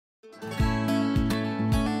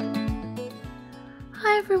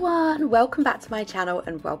Hi everyone, welcome back to my channel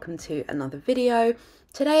and welcome to another video.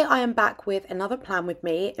 Today I am back with another plan with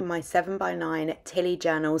me in my 7x9 Tilly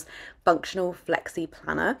Journals Functional Flexi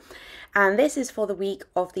Planner, and this is for the week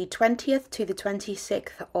of the 20th to the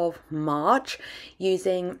 26th of March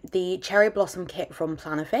using the Cherry Blossom kit from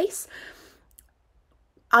Plannerface.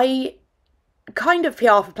 I kind of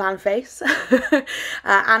PR for Plannerface.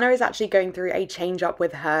 Anna is actually going through a change up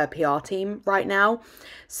with her PR team right now.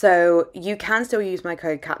 So you can still use my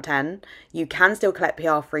code CAT10. You can still collect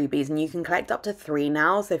PR freebies and you can collect up to 3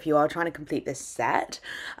 now. So if you are trying to complete this set,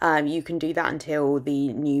 you can do that until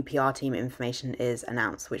the new PR team information is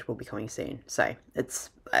announced, which will be coming soon. So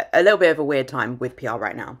it's a little bit of a weird time with PR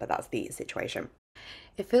right now, but that's the situation.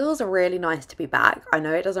 It feels really nice to be back. I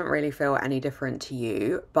know it doesn't really feel any different to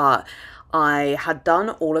you, but I had done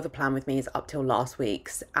all of the plan with me's up till last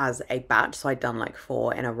week's as a batch, so I'd done like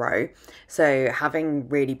 4 in a row. So having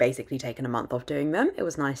really basically taken a month off doing them, it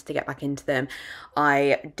was nice to get back into them.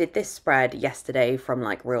 I did this spread yesterday from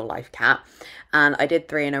like Real Life Cat, and I did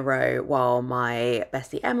 3 in a row while my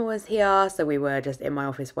bestie Emma was here, so we were just in my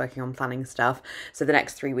office working on planning stuff. So the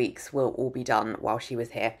next 3 weeks will all be done while she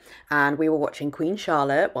was here, and we were watching Queen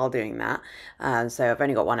Charlotte while doing that. So I've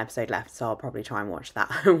only got 1 episode left, so I'll probably try and watch that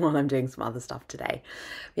while I'm doing some other stuff today.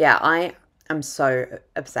 Yeah, I am so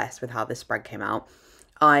obsessed with how this spread came out.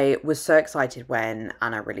 I was so excited when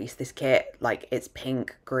Anna released this kit. Like, it's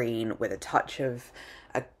pink green with a touch of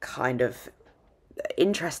a kind of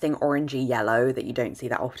interesting orangey yellow that you don't see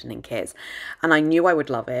that often in kits, and I knew I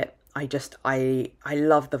would love it. I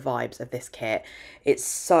love the vibes of this kit. It's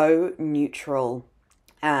so neutral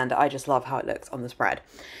and I just love how it looks on the spread.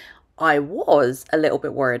 I was a little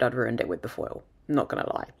bit worried I'd ruined it with the foil, I'm not gonna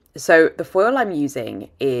lie. So the foil I'm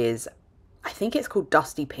using is, I think it's called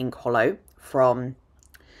Dusty Pink Hollow from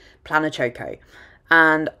Planner Choco.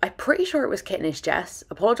 And I'm pretty sure it was Kittenish Jess.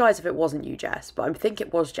 Apologise if it wasn't you, Jess, but I think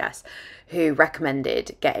it was Jess who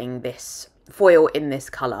recommended getting this foil in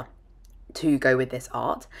this colour to go with this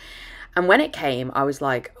art. And when it came, I was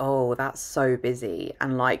like, oh, that's so busy.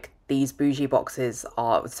 And like, these bougie boxes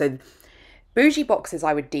are, so bougie boxes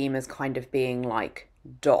I would deem as kind of being like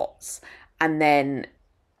dots. And then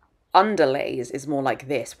underlays is more like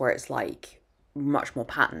this, where it's like much more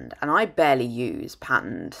patterned, and I barely use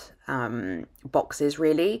patterned boxes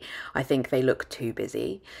really. I think they look too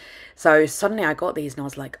busy. So suddenly I got these and I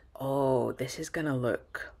was like, oh, this is gonna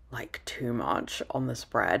look like too much on the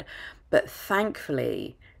spread, but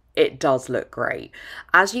thankfully it does look great.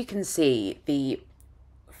 As you can see, the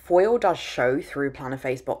foil does show through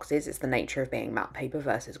Plannerface boxes. It's the nature of being matte paper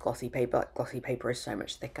versus glossy paper. Glossy paper is so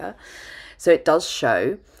much thicker, so it does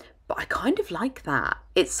show. But I kind of like that.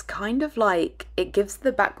 It's kind of like, it gives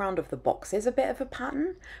the background of the boxes a bit of a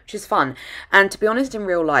pattern, which is fun. And to be honest, in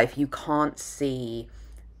real life, you can't see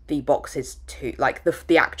the boxes too, like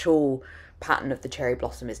the actual pattern of the cherry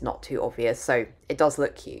blossom is not too obvious, so it does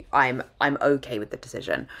look cute. I'm okay with the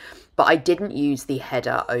decision, but I didn't use the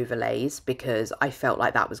header overlays because I felt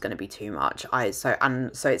like that was going to be too much. So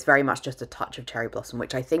it's very much just a touch of cherry blossom,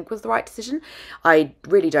 which I think was the right decision. I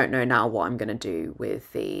really don't know now what I'm going to do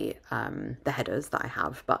with the headers that I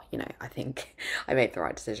have, but you know, I think I made the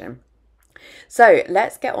right decision. So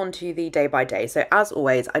let's get on to the day by day. So as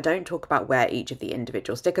always, I don't talk about where each of the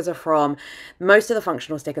individual stickers are from. Most of the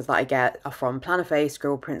functional stickers that I get are from Plannerface,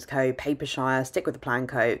 Scribble Prints Co., Papershire, Stick with the Plan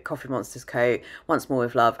Co., Coffee Monsters Co., Once More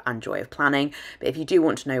with Love, and Joy of Planning. But if you do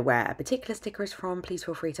want to know where a particular sticker is from, please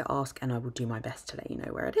feel free to ask and I will do my best to let you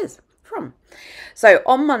know where it is from. So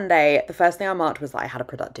on Monday, the first thing I marked was that I had a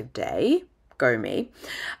productive day. Go me.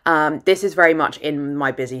 This is very much in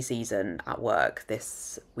my busy season at work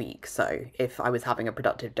this week, so if I was having a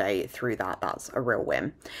productive day through that, that's a real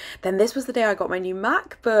win. Then this was the day I got my new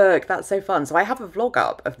MacBook. That's so fun. So I have a vlog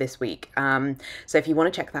up of this week, so if you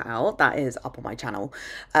want to check that out, that is up on my channel.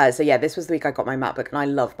 So yeah, this was the week I got my MacBook, and I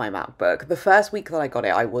love my MacBook. The first week that I got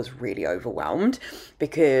it, I was really overwhelmed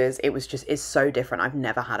because it's so different. I've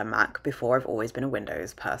never had a Mac before. I've always been a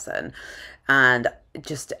Windows person, and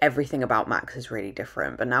just everything about Macs is really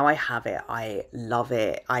different. But now I have it, I love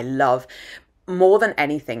it. I love, more than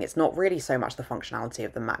anything, it's not really so much the functionality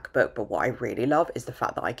of the MacBook, but what I really love is the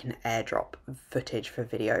fact that I can airdrop footage for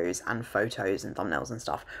videos and photos and thumbnails and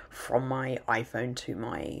stuff from my iPhone to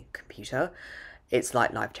my computer. It's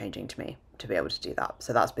like life-changing to me. to be able to do that.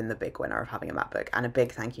 So that's been the big winner of having a MacBook. And a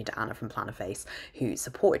big thank you to Anna from Plannerface, who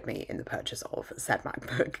supported me in the purchase of said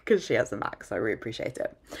MacBook, because she has a Mac, so I really appreciate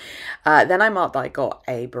it. Then I marked that I got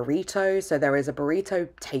a burrito. So there is a burrito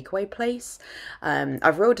takeaway place.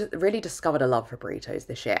 I've really discovered a love for burritos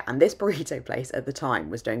this year, and this burrito place at the time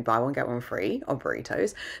was doing buy one get one free on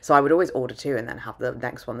burritos, so I would always order two and then have the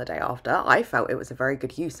next one the day after. I felt it was a very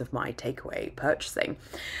good use of my takeaway purchasing,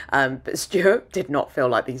 but Stuart did not feel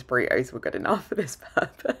like these burritos were good enough for this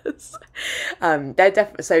purpose. They're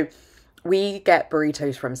definitely, so we get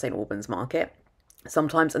burritos from St. Albans Market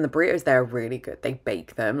sometimes, and the burritos there are really good. They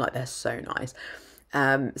bake them, like, they're so nice.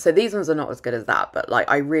 So these ones are not as good as that, but like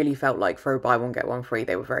I really felt like for a buy one get one free,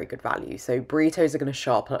 they were very good value. So burritos are going to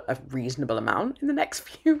show up a reasonable amount in the next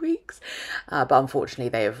few weeks, but unfortunately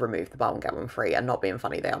they have removed the buy one get one free, and not being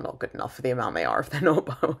funny, they are not good enough for the amount they are if they're not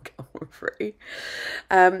buy one get one free.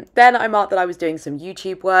 Then I marked that I was doing some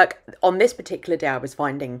YouTube work. On this particular day I was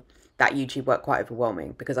finding that YouTube work quite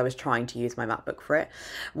overwhelming because I was trying to use my MacBook for it.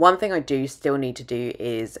 One thing I do still need to do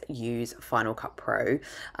is use Final Cut Pro.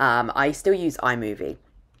 I still use iMovie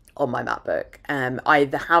on my MacBook. I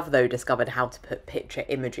have, though, discovered how to put picture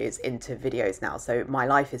images into videos now. So my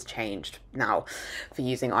life has changed now for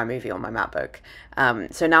using iMovie on my MacBook.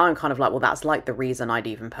 So now I'm kind of like, well, that's like the reason I'd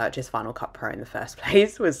even purchase Final Cut Pro in the first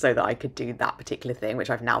place, was so that I could do that particular thing, which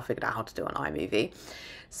I've now figured out how to do on iMovie.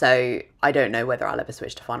 So I don't know whether I'll ever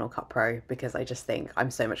switch to Final Cut Pro, because I just think I'm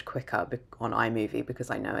so much quicker on iMovie because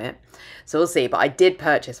I know it. So we'll see. But I did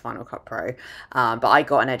purchase Final Cut Pro, but I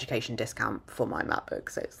got an education discount for my MacBook,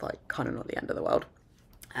 so it's like kind of not the end of the world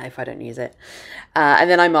if I don't use it. And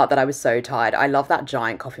then I marked that I was so tired. I love that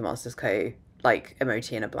giant Coffee Monsters Co. like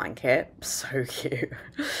emoji in a blanket, so cute.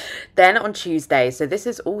 Then on Tuesday, so this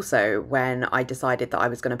is also when I decided that I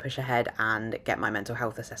was going to push ahead and get my mental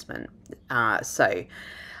health assessment. So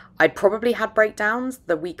I'd probably had breakdowns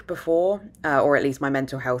the week before, or at least my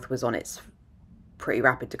mental health was on its pretty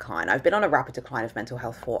rapid decline. I've been on a rapid decline of mental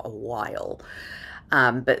health for a while.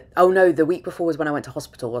 But, oh no, the week before was when I went to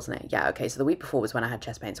hospital, wasn't it? Yeah, okay, so the week before was when I had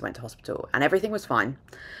chest pains, so I went to hospital, and everything was fine,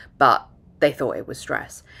 but they thought it was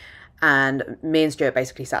stress. And me and Stuart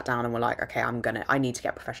basically sat down and were like, okay, I need to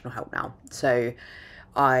get professional help now. So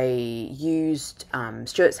I used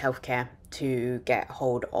Stuart's healthcare to get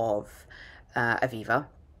hold of Aviva,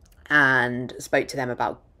 and spoke to them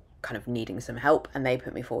about kind of needing some help, and they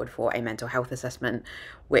put me forward for a mental health assessment,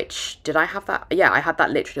 which, did I have that? Yeah, I had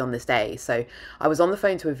that literally on this day. So I was on the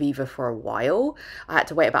phone to Aviva for a while. I had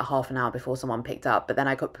to wait about half an hour before someone picked up, but then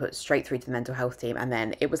I got put straight through to the mental health team, and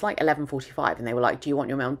then it was like 11:45, and they were like, do you want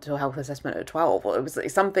your mental health assessment at 12? Or it was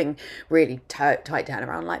something really tight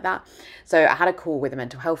turnaround like that. So I had a call with a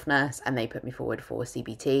mental health nurse, and they put me forward for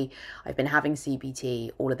CBT. I've been having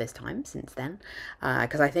CBT all of this time since then,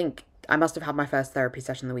 because I think I must have had my first therapy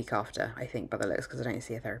session the week after, I think, by the looks, because I don't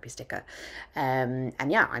see a therapy sticker. And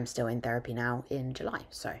yeah, I'm still in therapy now in July.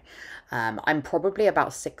 So I'm probably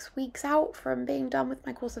about 6 weeks out from being done with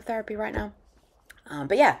my course of therapy right now.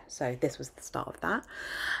 But yeah, so this was the start of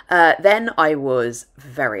that. Then I was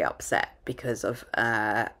very upset because of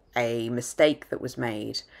a mistake that was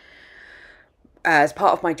made. As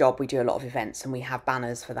part of my job, we do a lot of events, and we have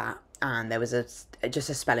banners for that. And there was just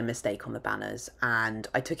a spelling mistake on the banners, and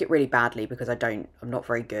I took it really badly because I'm not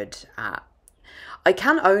very good at, I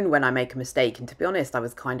can own when I make a mistake, and to be honest, I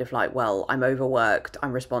was kind of like, well, I'm overworked,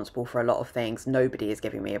 I'm responsible for a lot of things, nobody is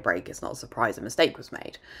giving me a break, it's not a surprise a mistake was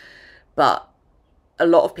made. But a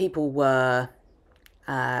lot of people were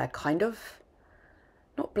kind of,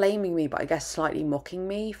 not blaming me, but I guess slightly mocking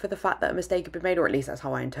me for the fact that a mistake had been made, or at least that's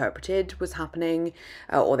how I interpreted was happening,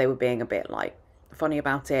 or they were being a bit like funny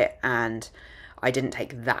about it, and I didn't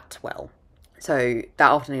take that well. So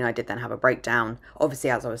that afternoon I did then have a breakdown. Obviously,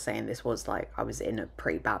 as I was saying, this was like, I was in a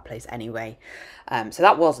pretty bad place anyway. So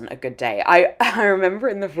that wasn't a good day. I remember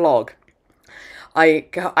in the vlog,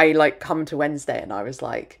 I like come to Wednesday and I was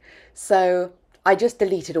like, so I just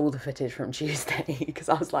deleted all the footage from Tuesday because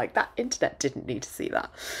I was like, that internet didn't need to see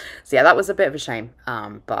that. So yeah, that was a bit of a shame.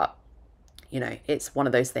 But you know, it's one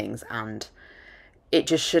of those things, and it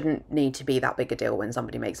just shouldn't need to be that big a deal when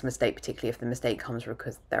somebody makes a mistake, particularly if the mistake comes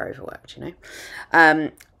because they're overworked, you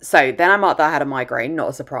know. So then I marked that I had a migraine, not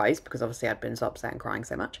a surprise, because obviously I'd been so upset and crying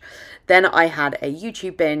so much. Then I had a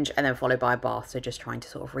YouTube binge, and then followed by a bath, so just trying to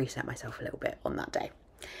sort of reset myself a little bit on that day.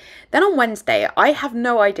 Then on Wednesday, I have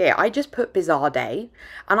no idea. I just put bizarre day,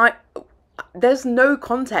 and there's no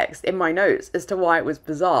context in my notes as to why it was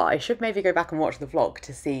bizarre. I should maybe go back and watch the vlog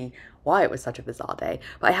to see why it was such a bizarre day,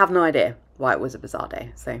 but I have no idea why it was a bizarre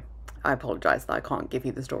day. So I apologise that I can't give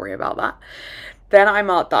you the story about that. Then I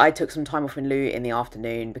marked that I took some time off in lieu in the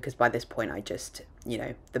afternoon because by this point I just, you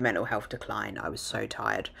know, the mental health decline. I was so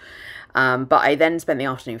tired. But I then spent the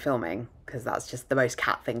afternoon filming because that's just the most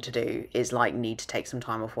cat thing to do, is like need to take some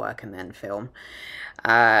time off work and then film.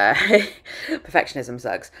 Perfectionism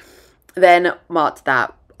sucks. Then marked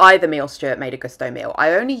that either me or Stuart made a gusto meal.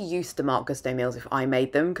 I only used to mark gusto meals if I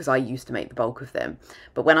made them because I used to make the bulk of them.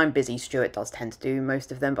 But when I'm busy, Stuart does tend to do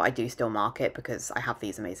most of them, but I do still mark it because I have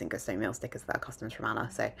these amazing gusto meal stickers that are customs from Anna,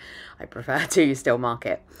 so I prefer to still mark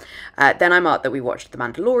it. Then I marked that we watched The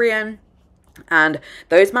Mandalorian. And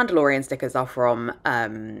those Mandalorian stickers are from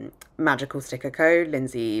Magical Sticker Co.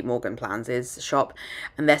 Lindsay Morgan Plans' shop,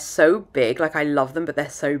 and they're so big. Like, I love them, but they're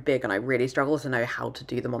so big and I really struggle to know how to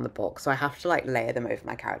do them on the box, so I have to like layer them over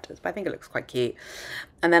my characters, but I think it looks quite cute.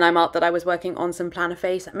 And then I marked that I was working on some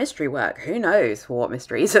Plannerface mystery work. Who knows for what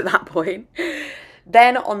mysteries at that point.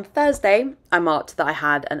 Then on Thursday, I marked that I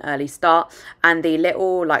had an early start, and the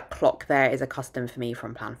little like clock there is a custom for me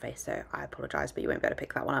from Plannerface, so I apologise, but you won't be able to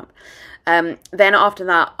pick that one up. Then after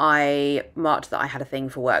that, I marked that I had a thing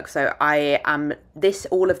for work. So I am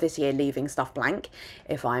all of this year leaving stuff blank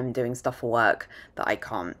if I'm doing stuff for work that I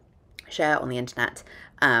can't share on the internet.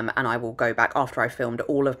 And I will go back after I filmed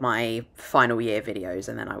all of my final year videos,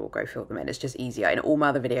 and then I will go fill them in. It's just easier. In all my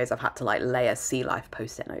other videos, I've had to like layer sea life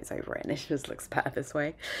post-it notes over it, and it just looks better this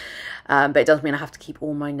way. But it does mean I have to keep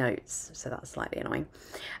all my notes, so that's slightly annoying.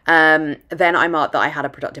 Then I marked that I had a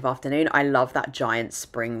productive afternoon. I love that giant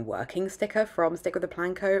spring working sticker from Stick with a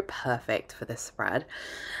Plan Co. Perfect for this spread.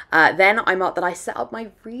 Then I marked that I set up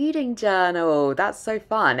my reading journal. That's so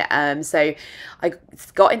fun. So I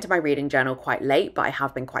got into my reading journal quite late, but I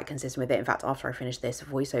have been quite consistent with it. In fact, after I finish this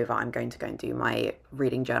voiceover, I'm going to go and do my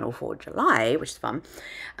reading journal for July, which is fun.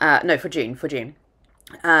 No, for June.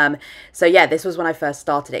 So yeah, this was when I first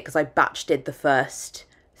started it because I batch did the first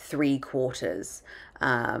 3 quarters.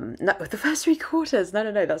 No, the first 3 quarters.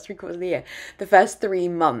 No, that's 3 quarters of the year. The first 3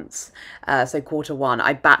 months. So quarter 1,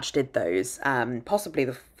 I batch did those. Possibly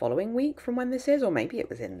the following week from when this is, or maybe it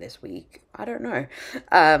was in this week. I don't know.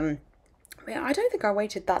 I don't think I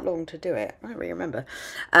waited that long to do it. I don't really remember.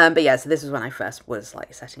 But yeah, so this was when I first was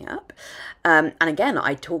like setting it up. And again,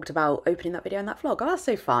 I talked about opening that video in that vlog. Oh, that's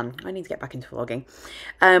so fun. I need to get back into vlogging.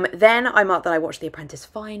 Then I marked that I watched The Apprentice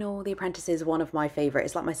final. The Apprentice is one of my favourite.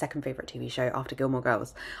 It's like my second favourite TV show after Gilmore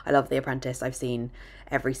Girls. I love The Apprentice. I've seen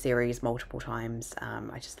every series multiple times.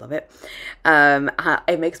 I just love it.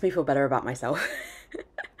 It makes me feel better about myself.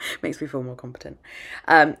 Makes me feel more competent.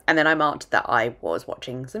 And then I marked that I was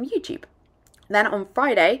watching some YouTube. Then on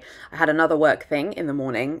Friday, I had another work thing in the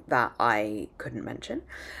morning that I couldn't mention.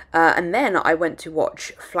 And then I went to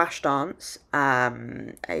watch Flashdance,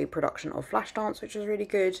 a production of Flashdance, which was really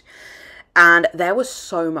good. And there was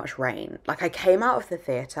so much rain. Like, I came out of the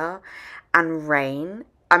theatre and rain.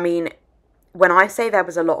 I mean, when I say there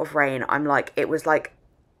was a lot of rain, I'm like, it was like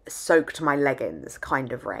soaked my leggings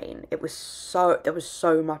kind of rain. There was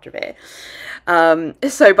so much of it.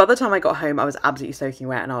 So by the time I got home, I was absolutely soaking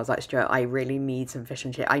wet, and I was like, Stuart, I really need some fish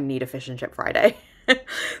and chip. I need a fish and chip Friday.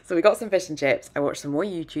 So we got some fish and chips. I watched some more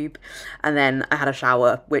YouTube, and then I had a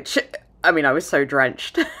shower, which, I mean, I was so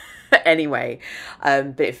drenched anyway.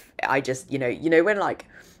 But if I just, you know when like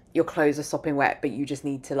your clothes are sopping wet, but you just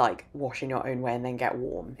need to like wash in your own way and then get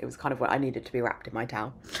warm. It was kind of what I needed to be wrapped in my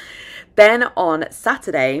towel. Then on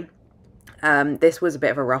Saturday, this was a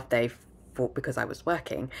bit of a rough day because I was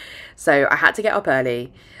working. So I had to get up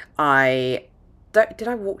early. Did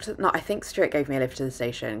I walk to, no, I think Stuart gave me a lift to the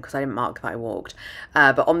station because I didn't mark that I walked.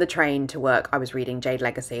 But on the train to work, I was reading Jade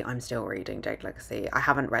Legacy. I'm still reading Jade Legacy. I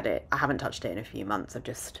haven't read it. I haven't touched it in a few months.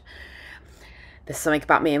 There's something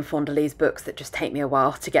about me and Fondalee's books that just take me a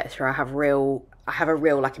while to get through. I have a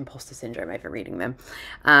real like imposter syndrome over reading them.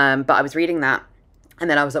 But I was reading that, and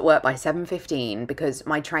then I was at work by 7:15 because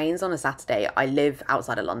my trains on a Saturday, I live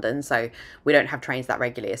outside of London, so we don't have trains that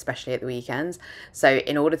regularly, especially at the weekends. So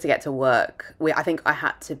in order to get to work, I think I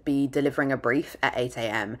had to be delivering a brief at 8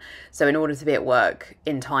 a.m. So in order to be at work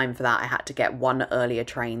in time for that, I had to get one earlier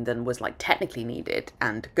train than was like technically needed,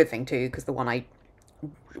 and good thing too, because the one I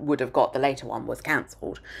would have got, the later one, was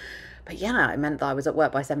cancelled. But yeah, it meant that I was at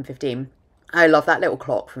work by 7:15. I love that little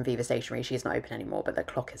clock from Viva Stationery. She's not open anymore, but the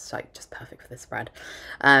clock is so just perfect for this spread.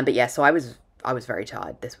 But yeah, so I was very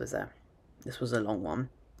tired. This was a long one.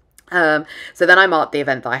 So then I marked the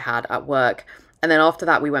event that I had at work, and then after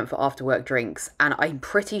that we went for after work drinks, and I'm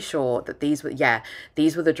pretty sure that these were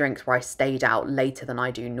the drinks where I stayed out later than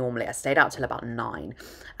I do normally. I stayed out till about 9,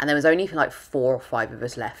 and there was only like 4 or 5 of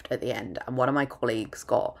us left at the end, and one of my colleagues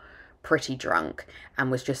got pretty drunk and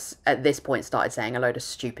was just at this point started saying a load of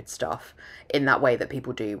stupid stuff in that way that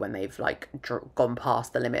people do when they've like gone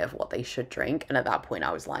past the limit of what they should drink. And at that point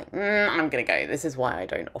I was like, I'm gonna go. This is why I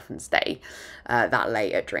don't often stay that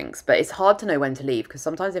late at drinks. But it's hard to know when to leave, because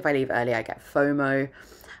sometimes if I leave early I get FOMO.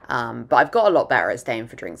 But I've got a lot better at staying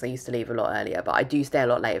for drinks. I used to leave a lot earlier, but I do stay a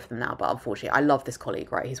lot later for them now. But unfortunately, I love this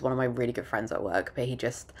colleague, right? He's one of my really good friends at work, but he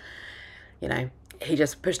just, you know, he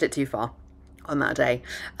just pushed it too far on that day.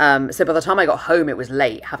 So by the time I got home, it was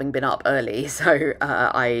late, having been up early. So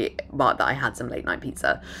I marked that I had some late night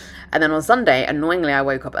pizza. And then on Sunday, annoyingly, I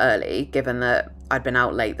woke up early, given that I'd been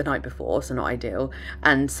out late the night before, so not ideal.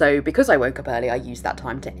 And so because I woke up early, I used that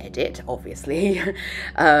time to edit, obviously.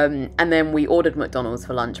 And then we ordered McDonald's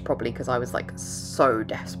for lunch, probably because I was like so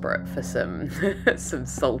desperate for some some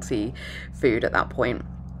salty food at that point.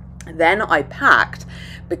 Then I packed,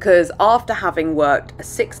 because after having worked a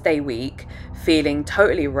 6-day week, feeling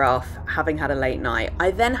totally rough, having had a late night,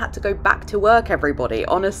 I then had to go back to work, everybody,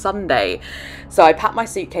 on a Sunday. So I packed my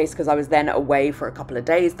suitcase because I was then away for a couple of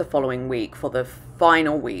days the following week for the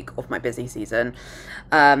final week of my busy season.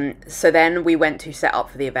 So then we went to set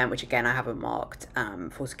up for the event, which again I haven't marked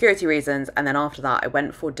for security reasons. And then after that I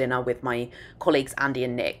went for dinner with my colleagues Andy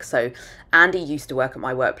and Nick. So Andy used to work at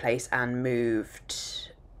my workplace and moved...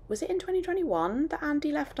 Was it in 2021 that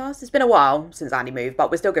Andy left us? It's been a while since Andy moved,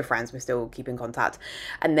 but we're still good friends. We still keep in contact.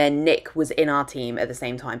 And then Nick was in our team at the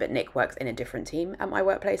same time, but Nick works in a different team at my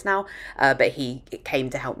workplace now. But he came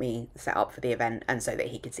to help me set up for the event and so that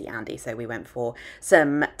he could see Andy. So we went for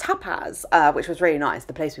some tapas, which was really nice.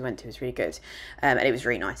 The place we went to was really good. And it was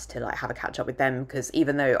really nice to like have a catch up with them, because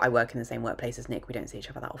even though I work in the same workplace as Nick, we don't see each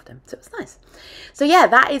other that often. So it was nice. So yeah,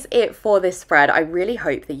 that is it for this spread. I really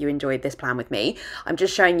hope that you enjoyed this plan with me. I'm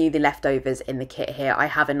just showing you the leftovers in the kit here. I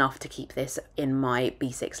have enough to keep this in my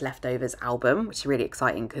B6 leftovers album, which is really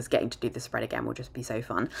exciting because getting to do the spread again will just be so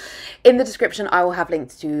fun. In the description I will have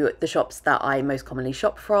links to the shops that I most commonly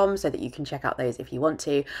shop from, so that you can check out those if you want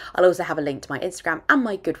to. I'll also have a link to my Instagram and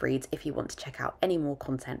my Goodreads if you want to check out any more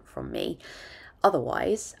content from me.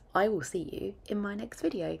 Otherwise, I will see you in my next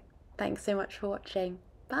video. Thanks so much for watching.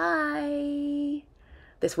 Bye!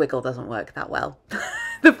 This wiggle doesn't work that well.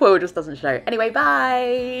 The foil just doesn't show. Anyway,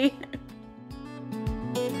 bye!